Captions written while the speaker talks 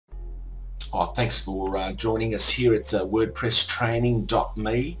Oh, thanks for joining us here at WordPress Training Dot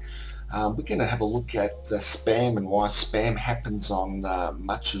Me. We're going to have a look at spam and why spam happens on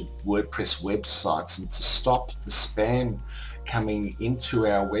much of WordPress websites, and to stop the spam coming into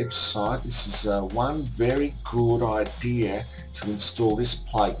our website, this is one very good idea to install this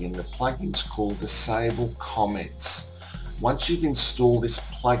plugin. The plugin's called Disable Comments. Once you've installed this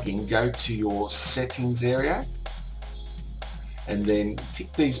plugin, go to your settings area and then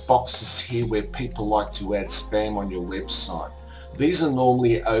tick these boxes here where people like to add spam on your website. These are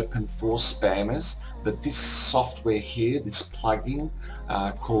normally open for spammers, but this software here, this plugin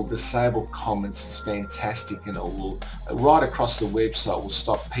called Disable Comments, is fantastic, and it will, right across the website, will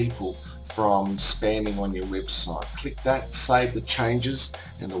stop people from spamming on your website. Click that, save the changes,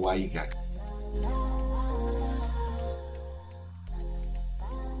 and away you go.